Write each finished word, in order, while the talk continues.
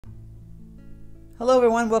Hello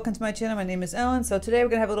everyone, welcome to my channel. My name is Ellen. So today we're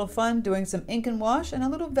going to have a little fun doing some ink and wash and a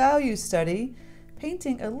little value study,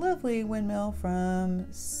 painting a lovely windmill from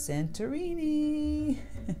Santorini.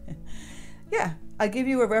 Yeah, I'll give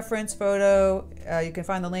you a reference photo. You can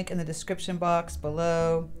find the link in the description box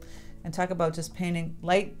below, and talk about just painting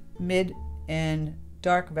light, mid, and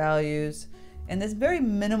dark values. And there's very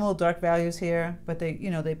minimal dark values here, but they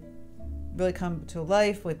really come to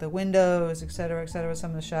life with the windows, etc., etc.,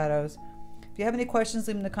 some of the shadows. If you have any questions,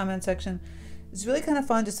 leave them in the comment section. It's really kind of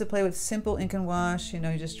fun just to play with simple ink and wash.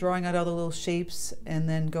 You're just drawing out all the little shapes and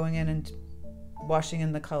then going in and washing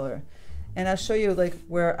in the color. And I'll show you like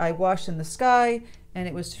where I washed in the sky and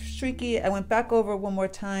it was streaky. I went back over one more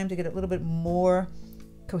time to get a little bit more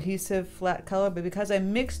cohesive flat color, but because I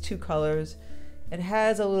mixed two colors, it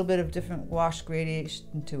has a little bit of different wash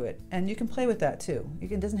gradation to it. And you can play with that too.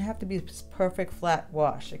 It doesn't have to be a perfect flat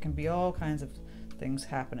wash. It can be all kinds of things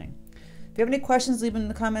happening. If you have any questions, leave them in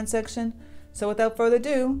the comment section. So without further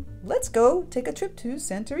ado, let's go take a trip to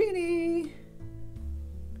Santorini.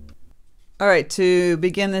 All right, to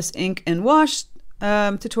begin this ink and wash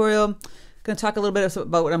tutorial, I'm going to talk a little bit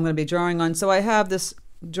about what I'm going to be drawing on. So I have this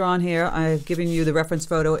drawn here. I've given you the reference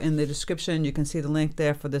photo in the description. You can see the link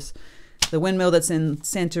there for this, the windmill that's in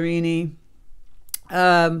Santorini.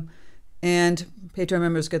 And Patreon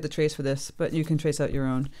members get the trace for this, but you can trace out your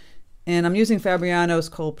own. And I'm using Fabriano's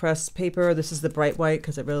cold press paper. This is the bright white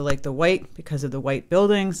because I really like the white because of the white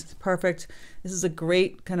buildings. It's perfect. This is a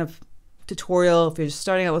great kind of tutorial if you're just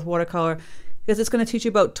starting out with watercolor, because it's going to teach you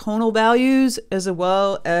about tonal values as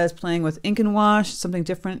well as playing with ink and wash, something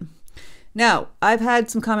different. Now, I've had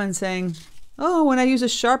some comments saying, oh, when I use a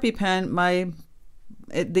Sharpie pen,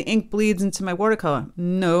 the ink bleeds into my watercolor.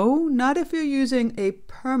 No, not if you're using a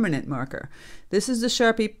permanent marker. This is the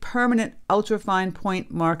Sharpie permanent ultrafine point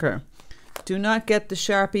marker. Do not get the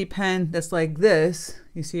Sharpie pen that's like this.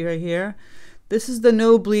 You see right here? This is the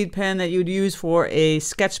no bleed pen that you'd use for a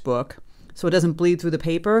sketchbook, so it doesn't bleed through the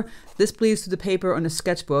paper. This bleeds through the paper on a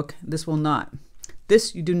sketchbook. This will not.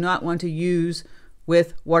 This you do not want to use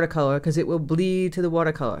with watercolor because it will bleed to the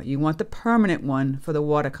watercolor. You want the permanent one for the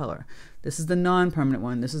watercolor. This is the non-permanent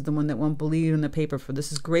one. This is the one that won't bleed on the paper.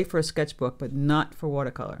 This is great for a sketchbook, but not for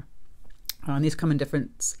watercolor. These come in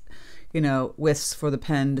different, widths for the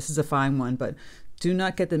pen. This is a fine one, but do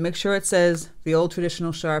not get make sure it says the old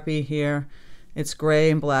traditional Sharpie here. It's gray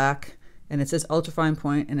and black, and it says ultrafine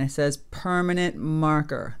point, and it says permanent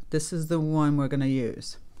marker. This is the one we're going to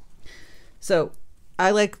use. So I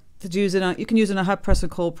like to use it on, you can use it on a hot press or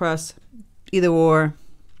cold press, either or.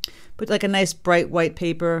 Put like a nice bright white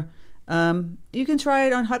paper. You can try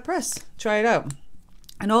it on hot press. Try it out.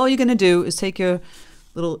 And all you're going to do is take your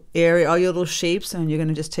little area, all your little shapes, and you're going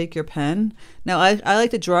to just take your pen. Now I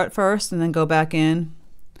like to draw it first and then go back in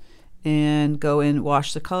and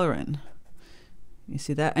wash the color in. You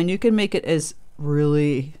see that? And you can make it as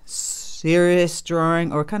really serious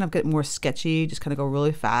drawing or kind of get more sketchy, just kind of go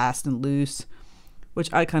really fast and loose,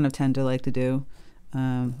 which I kind of tend to like to do,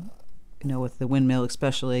 with the windmill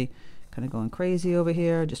especially, kind of going crazy over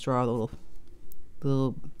here. Just draw the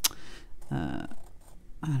little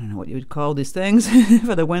I don't know what you would call these things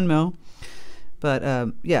for the windmill,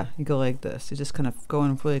 but yeah, you go like this. You're just kind of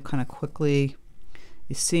going really kind of quickly.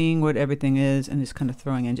 You're seeing what everything is and just kind of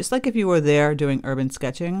throwing in, just like if you were there doing urban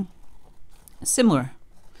sketching. Similar,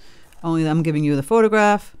 only I'm giving you the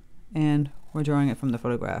photograph and we're drawing it from the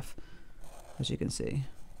photograph, as you can see,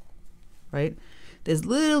 right? There's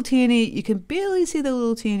little teeny, you can barely see the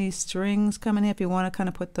little teeny strings coming here if you want to kind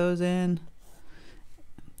of put those in.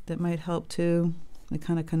 That might help too. They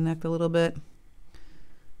kind of connect a little bit.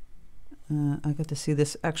 I got to see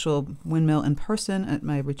this actual windmill in person at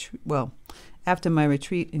my retreat. Well, after my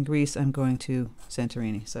retreat in Greece, I'm going to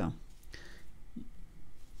Santorini. So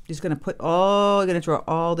just going to draw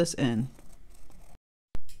all this in.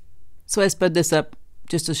 So I sped this up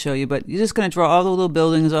just to show you, but you're just going to draw all the little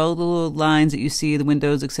buildings, all the little lines that you see, the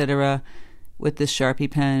windows, etc., with this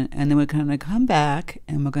Sharpie pen, and then we're going to come back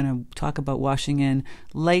and we're going to talk about washing in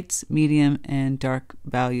lights, medium, and dark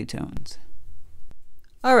value tones.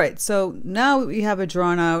 All right, so now we have it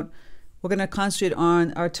drawn out. We're going to concentrate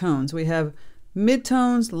on our tones. We have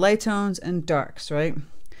midtones, light tones, and darks, right?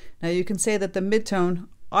 Now you can say that the midtone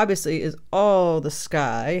obviously is all the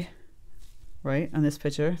sky, right, on this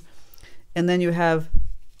picture. And then you have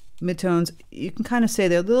midtones, you can kind of say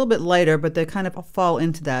they're a little bit lighter, but they kind of fall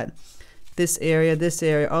into that. This area,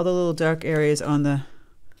 all the little dark areas on the,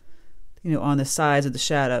 on the sides of the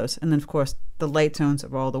shadows. And then of course the light tones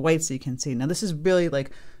of all the whites that you can see. Now this is really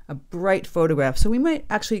like a bright photograph, so we might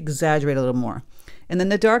actually exaggerate a little more. And then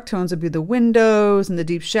the dark tones would be the windows and the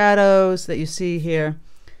deep shadows that you see here,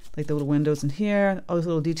 like the little windows in here, all those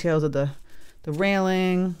little details of the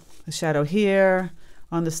railing, the shadow here,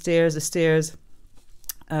 on the stairs,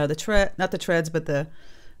 not the treads, but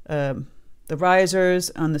the risers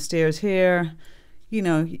on the stairs here. You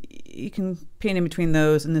know, you can paint in between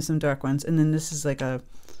those, and there's some dark ones. And then this is like a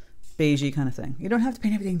beigey kind of thing. You don't have to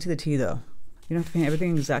paint everything to the T though. You don't have to paint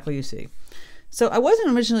everything exactly you see. So I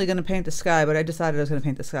wasn't originally going to paint the sky, but I decided I was going to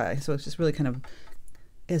paint the sky. So it's just really kind of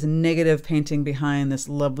is a negative painting behind this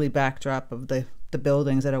lovely backdrop of the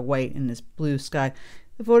buildings that are white in this blue sky.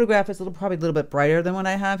 The photograph is probably a little bit brighter than what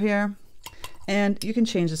I have here. And you can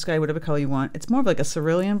change the sky whatever color you want. It's more of like a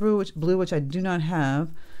cerulean blue, which I do not have,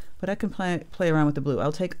 but I can play around with the blue.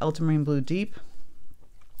 I'll take ultramarine blue deep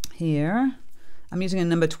here. I'm using a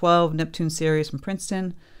number 12 Neptune series from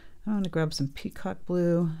Princeton. I'm going to grab some peacock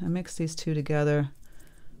blue and mix these two together.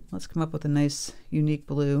 Let's come up with a nice unique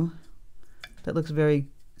blue that looks very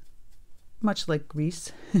much like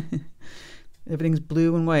Greece. Everything's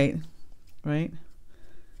blue and white, right?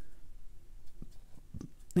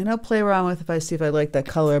 And I'll play around with see if I like that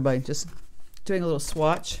color by just doing a little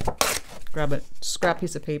swatch. Grab a scrap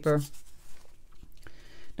piece of paper.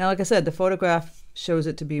 Now, like I said, the photograph shows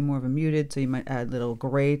it to be more of a muted, so you might add little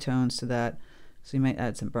gray tones to that. So you might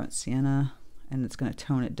add some burnt sienna, and it's going to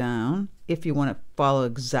tone it down if you want to follow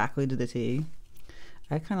exactly to the T.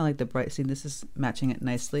 I kind of like the bright. See, this is matching it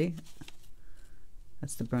nicely.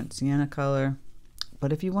 That's the burnt sienna color.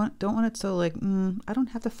 But if you don't want it so like, I don't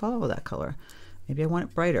have to follow that color. Maybe I want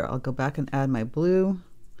it brighter. I'll go back and add my blue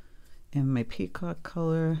and my peacock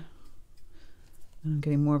color. I'm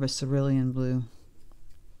getting more of a cerulean blue.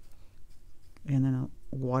 And then I'll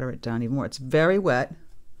water it down even more. It's very wet.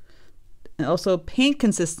 And also paint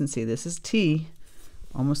consistency. This is tea,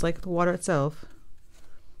 almost like the water itself.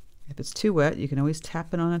 If it's too wet, you can always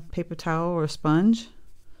tap it on a paper towel or a sponge.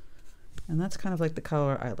 And that's kind of like the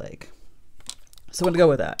color I like. So I'm going to go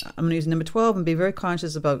with that. I'm going to use number 12 and be very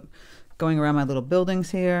conscious about going around my little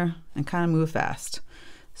buildings here and kind of move fast.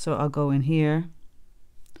 So I'll go in here.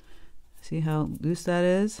 See how loose that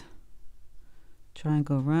is? Try and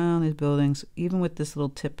go around these buildings, even with this little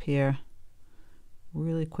tip here,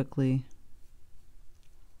 really quickly.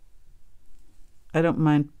 I don't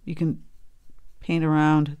mind. You can paint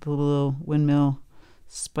around the little windmill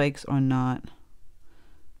spikes or not.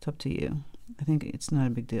 It's up to you. I think it's not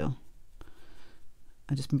a big deal.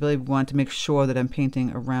 I just really want to make sure that I'm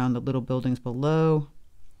painting around the little buildings below.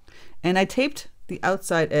 And I taped the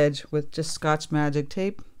outside edge with just Scotch Magic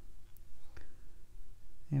tape.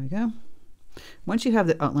 There we go. Once you have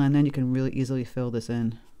the outline, then you can really easily fill this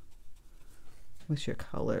in with your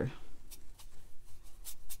color.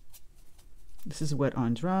 This is wet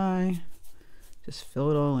on dry. Just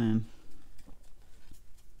fill it all in.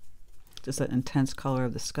 Just that intense color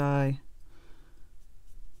of the sky.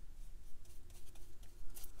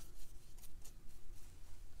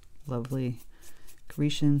 Lovely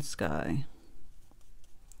Grecian sky.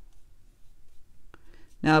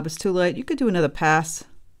 Now, if it's too light, you could do another pass.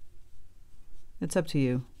 It's up to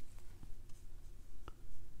you.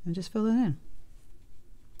 And just fill it in.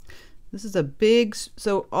 This is a big,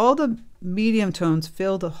 so all the medium tones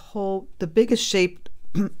fill the biggest shape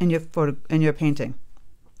in your painting.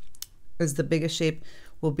 Is the biggest shape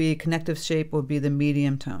will be, connective shape will be the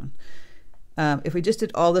medium tone. If we just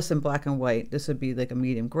did all this in black and white, this would be like a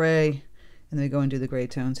medium gray, and then we go and do the gray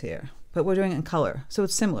tones here. But we're doing it in color, so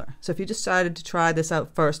it's similar. So if you decided to try this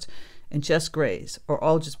out first in just grays or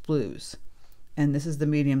all just blues, and this is the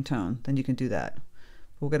medium tone, then you can do that.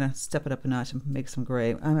 We're gonna step it up a notch and make some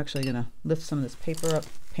gray. I'm actually gonna lift some of this paper up,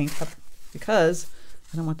 paint up, because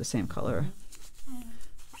I don't want the same color.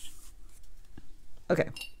 Okay.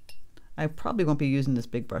 I probably won't be using this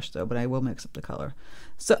big brush though, but I will mix up the color.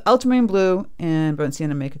 So ultramarine blue and burnt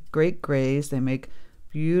sienna make great grays. They make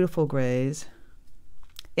beautiful grays.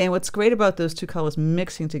 And what's great about those two colors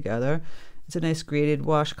mixing together, it's a nice graded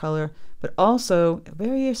wash color, but also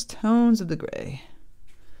various tones of the gray.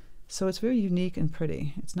 So it's very unique and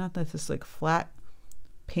pretty. It's not that this like flat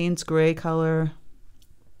Payne's gray color.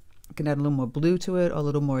 You can add a little more blue to it, or a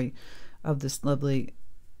little more of this lovely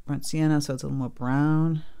burnt sienna, so it's a little more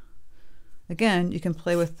brown. Again, you can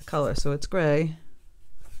play with the color. So it's gray.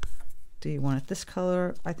 Do you want it this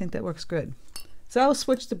color? I think that works good. So I'll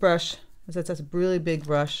switch the brush, as that's a really big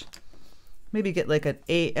brush. Maybe get like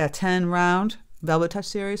a 10 round Velvet Touch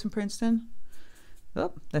series from Princeton.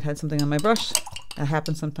 Oh, that had something on my brush. That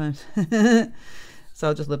happens sometimes. So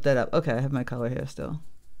I'll just lift that up. Okay, I have my color here still.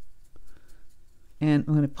 And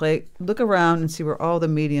I'm going to look around and see where all the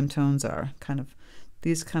medium tones are.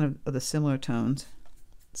 These kind of are the similar tones.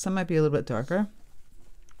 Some might be a little bit darker.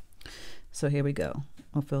 So here we go.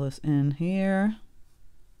 I'll fill this in here.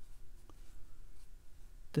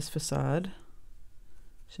 This facade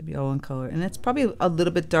should be all in color. And it's probably a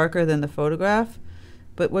little bit darker than the photograph,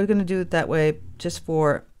 but we're going to do it that way just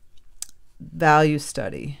for value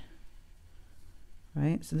study.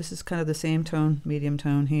 Right? So this is kind of the same tone, medium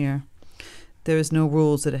tone here. There is no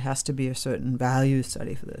rules that it has to be a certain value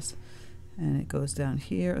study for this. And it goes down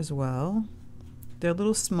here as well. There are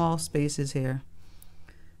little small spaces here.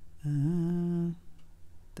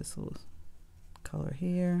 This little color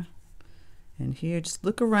here and here. Just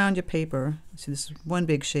look around your paper. See this one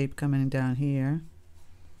big shape coming down here.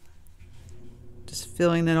 Just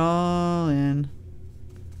filling it all in.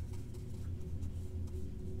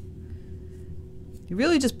 You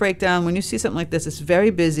really just break down when you see something like this. It's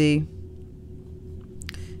very busy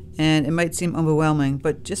and it might seem overwhelming,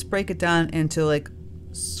 but just break it down into like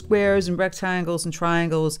squares and rectangles and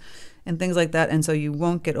triangles and things like that, and so you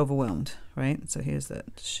won't get overwhelmed, right? So here's that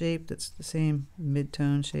shape that's the same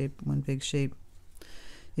mid-tone shape, one big shape.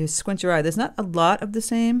 You squint your eye. There's not a lot of the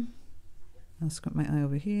same. I'll squint my eye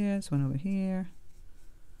over here, this one over here.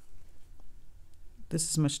 This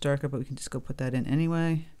is much darker, but we can just go put that in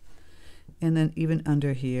anyway. And then even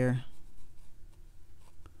under here,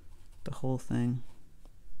 the whole thing.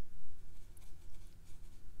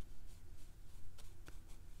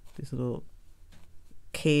 These little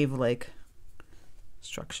cave-like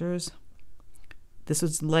structures. This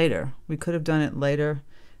was lighter. We could have done it lighter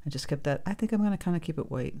and just kept that. I think I'm going to kind of keep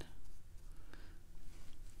it white.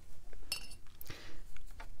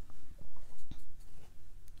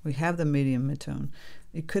 We have the medium midtone.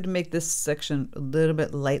 You could make this section a little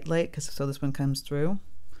bit light, because so this one comes through.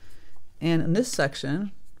 And in this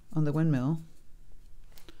section on the windmill,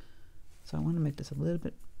 so I want to make this a little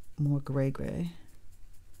bit more gray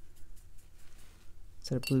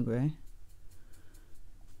instead of blue-gray.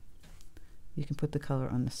 You can put the color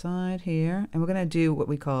on the side here, and we're going to do what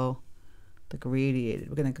we call the gradiated.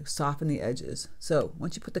 We're going to soften the edges. So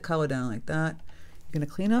once you put the color down like that, you're going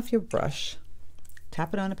to clean off your brush,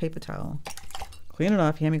 tap it on a paper towel, clean it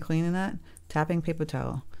off. You hear me cleaning that? Tapping paper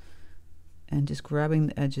towel, and just grabbing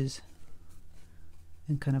the edges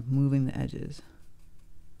and kind of moving the edges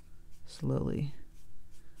slowly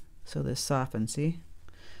so they're softened, see?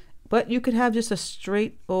 But you could have just a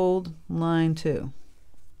straight old line too.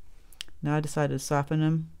 Now I decided to soften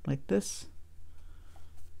them like this.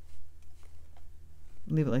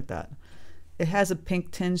 Leave it like that. It has a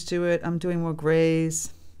pink tinge to it. I'm doing more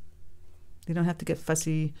grays. You don't have to get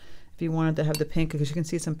fussy if you wanted to have the pink, because you can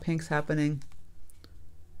see some pinks happening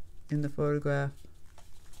in the photograph.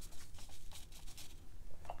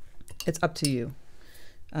 It's up to you.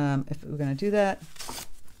 If we're going to do that,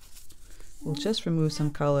 we'll just remove some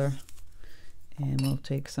color, and we'll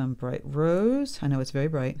take some bright rose. I know it's very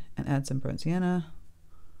bright, and add some burnt sienna.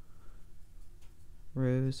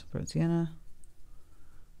 Rose, burnt sienna,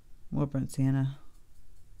 more burnt sienna.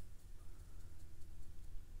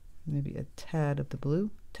 Maybe a tad of the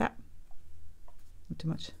blue. Tap. Not too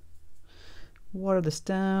much. Water this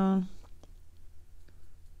down.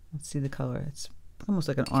 Let's see the color. It's almost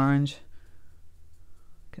like an orange.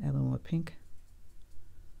 Can add a little more pink.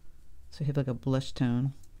 So you have like a blush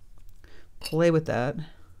tone. Play with that.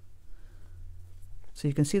 So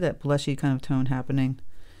you can see that blushy kind of tone happening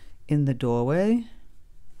in the doorway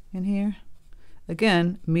in here.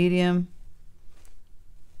 Again, medium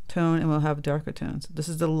tone, and we'll have darker tones. This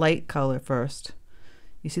is the light color first.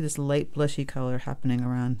 You see this light blushy color happening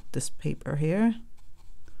around this paper here.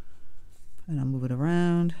 And I'll move it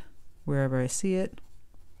around wherever I see it.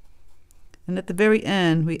 And at the very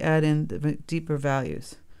end, we add in the deeper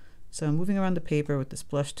values. So I'm moving around the paper with this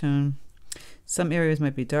blush tone. Some areas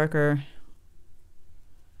might be darker.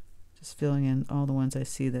 Just filling in all the ones I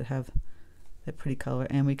see that have that pretty color.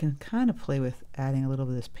 And we can kind of play with adding a little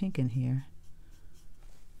bit of this pink in here.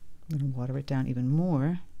 I'm going to water it down even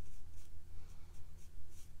more,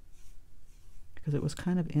 because it was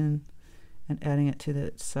kind of in, and adding it to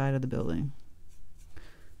the side of the building.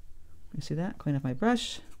 You see that? Clean up my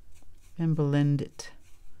brush and blend it.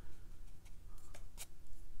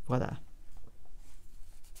 Voila.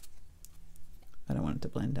 I don't want it to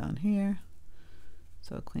blend down here,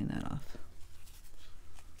 so I'll clean that off.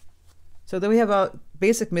 So then we have our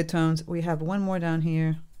basic midtones. We have one more down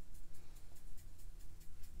here.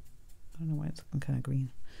 I don't know why it's looking kind of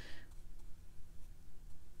green.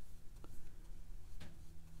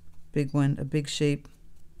 Big one, a big shape.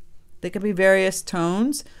 They could be various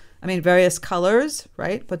tones. I mean, various colors,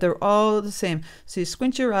 right? But they're all the same. So you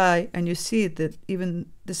squint your eye and you see that even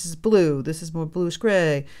this is blue. This is more bluish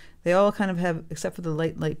gray. They all kind of have, except for the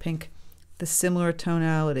light pink, the similar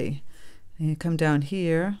tonality. And you come down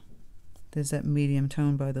here, there's that medium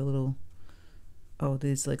tone by the little, oh,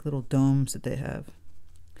 these like little domes that they have.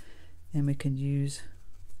 And we can use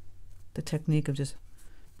the technique of just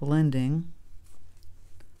blending.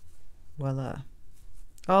 Voila.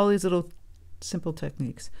 All these little simple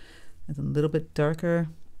techniques. It's a little bit darker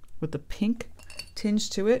with the pink tinge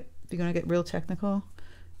to it. If you're going to get real technical,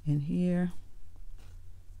 in here.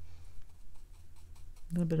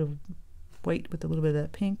 A little bit of white with a little bit of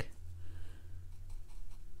that pink.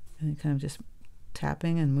 And then kind of just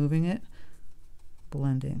tapping and moving it,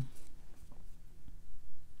 blending.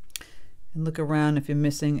 And look around if you're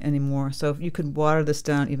missing any more. So if you could water this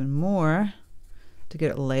down even more to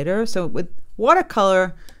get it lighter. So with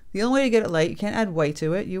watercolor, the only way to get it light, you can't add white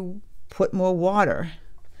to it, you put more water.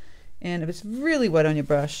 And if it's really wet on your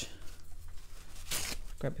brush,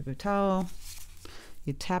 grab a paper towel,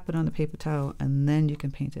 you tap it on the paper towel, and then you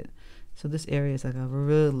can paint it. So this area is like a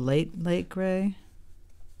really light gray.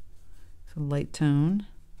 It's a light tone.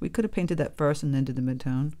 We could have painted that first and then did the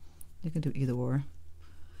mid-tone. You can do either or.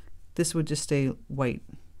 This would just stay white.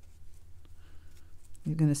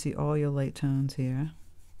 You're going to see all your light tones here.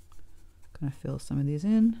 Going to fill some of these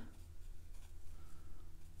in.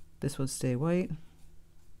 This would stay white.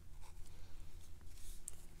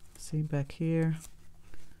 See back here,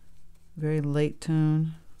 very light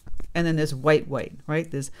tone. And then there's white, right?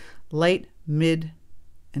 There's light, mid,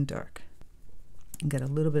 and dark. And get a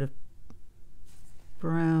little bit of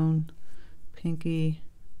brown, pinky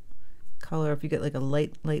color. If you get like a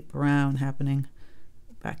light brown happening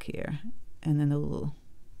back here. And then a little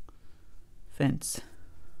fence.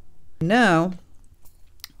 Now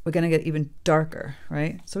we're going to get even darker,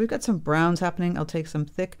 right? So we've got some browns happening. I'll take some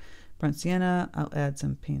thick burnt sienna. I'll add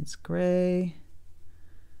some Payne's gray,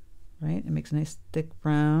 right? It makes a nice thick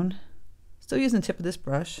brown. Still using the tip of this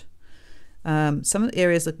brush. Some of the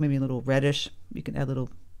areas look maybe a little reddish. You can add a little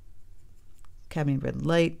cadmium red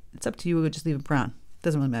light. It's up to you. We'll just leave it brown.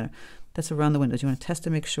 Doesn't really matter. That's around the windows. You want to test to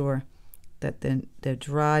make sure that then they're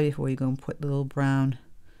dry before you go and put the little brown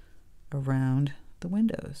around the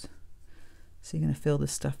windows. So you're going to fill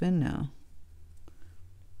this stuff in now,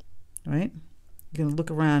 right? You're going to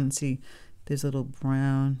look around and see there's little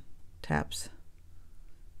brown taps,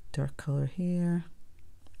 dark color here,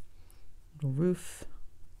 little roof.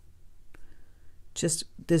 Just,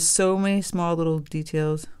 there's so many small little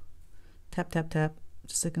details. Tap, tap, tap,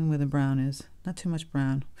 just looking where the brown is. Not too much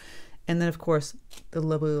brown. And then, of course, the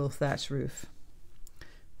lovely little thatch roof.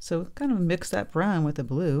 So kind of mix that brown with the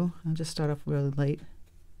blue. I'll just start off really light.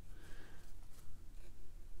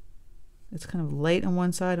 It's kind of light on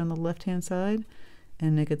one side, on the left-hand side,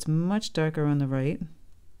 and it gets much darker on the right,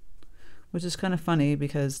 which is kind of funny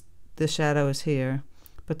because the shadow is here,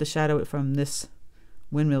 but the shadow from this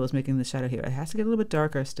windmill is making the shadow here. It has to get a little bit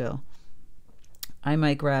darker still. I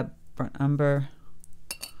might grab burnt umber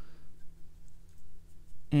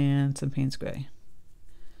and some Payne's gray.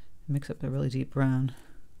 Mix up the really deep brown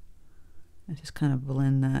and just kind of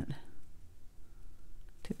blend that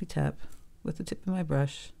tippy tap with the tip of my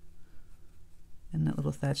brush in that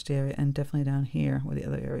little thatched area, and definitely down here where the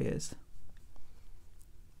other area is.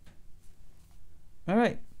 All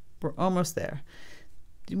right, we're almost there.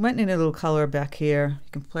 You might need a little color back here.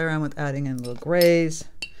 You can play around with adding in little grays,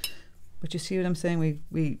 but you see what I'm saying?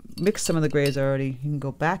 We mixed some of the grays already. You can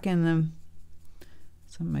go back in them.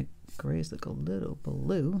 Some of my grays look a little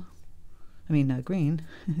blue. I mean, green.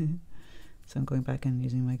 So I'm going back and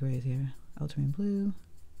using my grays here. Ultramarine blue.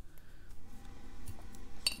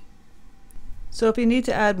 So if you need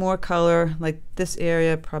to add more color, like this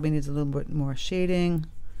area probably needs a little bit more shading.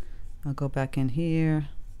 I'll go back in here,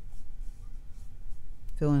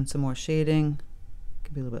 fill in some more shading.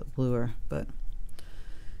 Could be a little bit bluer, but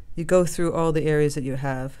you go through all the areas that you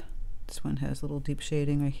have. This one has a little deep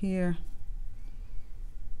shading right here,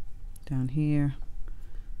 down here,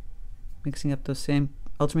 mixing up those same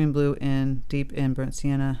ultramarine blue and deep and burnt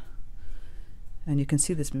sienna. And you can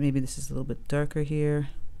see this, maybe this is a little bit darker here.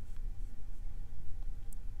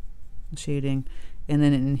 Shading, and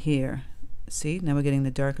then in here, see, now we're getting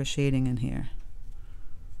the darker shading in here.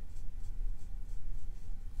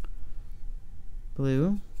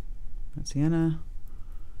 Blue, sienna.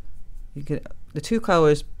 You get the two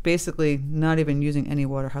colors basically not even using any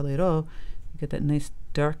water hardly at all. You get that nice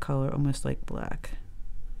dark color, almost like black,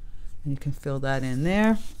 and you can fill that in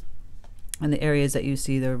there. And the areas that you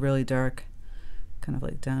see they're really dark, kind of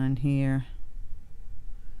like down in here,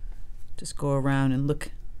 just go around and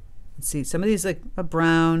look. See, some of these like a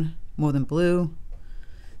brown more than blue.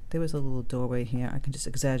 There was a little doorway here. I can just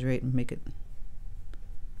exaggerate and make it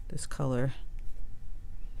this color.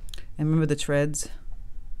 And remember the treads?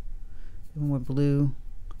 More blue.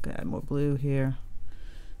 Gotta add more blue here.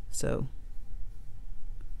 So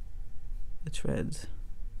the treads.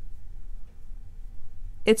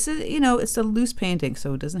 It's a, you know, it's a loose painting,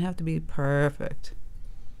 so it doesn't have to be perfect.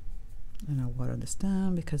 And I'll water this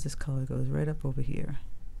down because this color goes right up over here.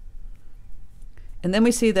 And then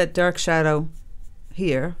we see that dark shadow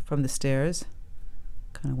here from the stairs.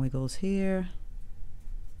 Kind of wiggles here.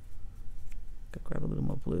 Go grab a little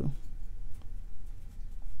more blue.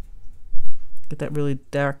 Get that really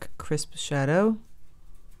dark, crisp shadow.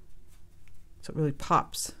 So it really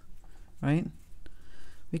pops, right?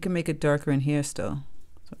 We can make it darker in here still,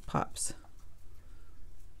 so it pops.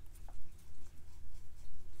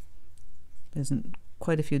 There's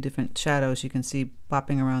quite a few different shadows you can see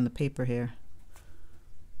popping around the paper here.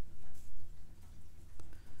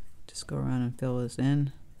 Just go around and fill this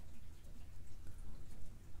in.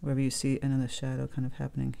 Wherever you see another shadow kind of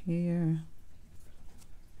happening here.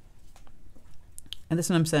 And this is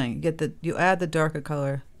what I'm saying. You add the darker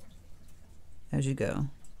color as you go.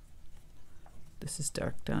 This is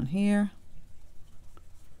dark down here.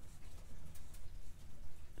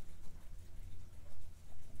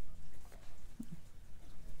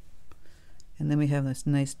 And then we have this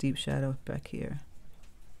nice deep shadow back here.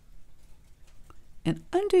 And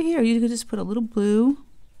under here, you could just put a little blue,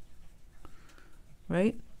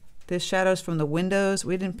 right? There's shadows from the windows.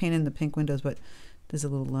 We didn't paint in the pink windows, but there's a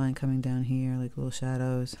little line coming down here, like little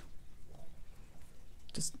shadows.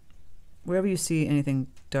 Just wherever you see anything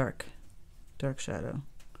dark, dark shadow,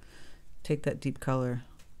 take that deep color.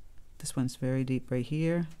 This one's very deep right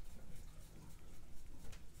here.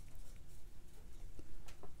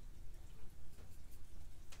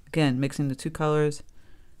 Again, mixing the two colors,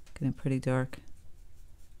 getting pretty dark.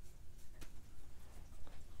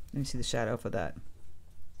 Let me see the shadow for that.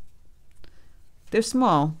 They're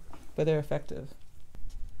small, but they're effective.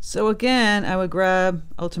 So again, I would grab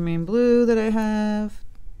ultramarine blue that I have,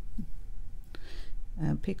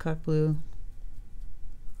 and peacock blue.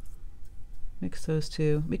 Mix those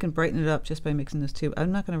two. We can brighten it up just by mixing those two.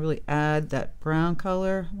 I'm not going to really add that brown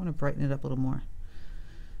color. I want to brighten it up a little more.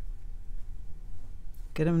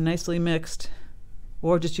 Get them nicely mixed,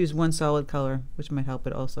 or just use one solid color, which might help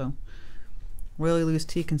it also. Really loose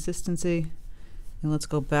tea consistency. And let's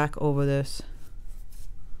go back over this.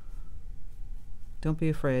 Don't be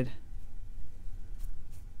afraid.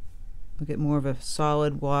 We'll get more of a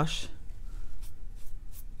solid wash.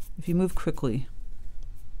 If you move quickly,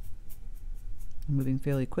 I'm moving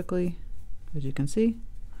fairly quickly, as you can see.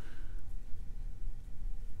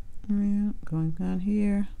 Yeah, going down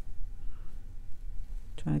here.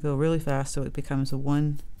 Trying to go really fast so it becomes a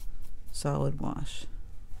one solid wash.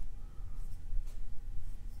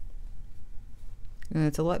 And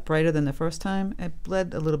it's a lot brighter than the first time. It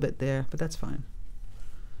bled a little bit there, but that's fine.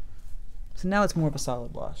 So now it's more of a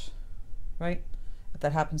solid wash, right? If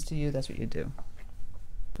that happens to you, that's what you do.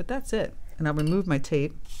 But that's it. And I'll remove my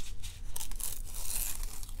tape.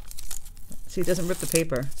 See, it doesn't rip the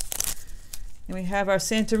paper. And we have our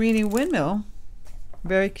Santorini windmill.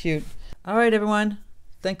 Very cute. All right, everyone.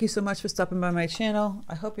 Thank you so much for stopping by my channel.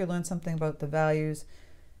 I hope you learned something about the values.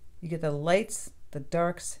 You get the lights, the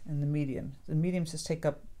darks, and the medium. The mediums just take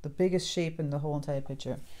up the biggest shape in the whole entire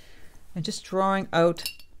picture. And just drawing out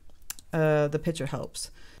the picture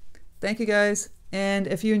helps. Thank you guys. And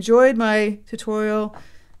if you enjoyed my tutorial,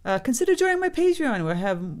 consider joining my Patreon, where I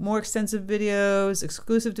have more extensive videos,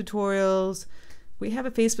 exclusive tutorials. We have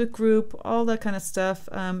a Facebook group, all that kind of stuff.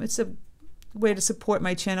 It's a way to support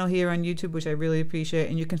my channel here on YouTube, which I really appreciate.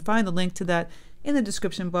 And you can find the link to that in the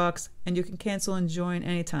description box, and you can cancel and join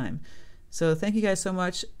anytime. So thank you guys so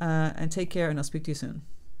much, and take care, and I'll speak to you soon.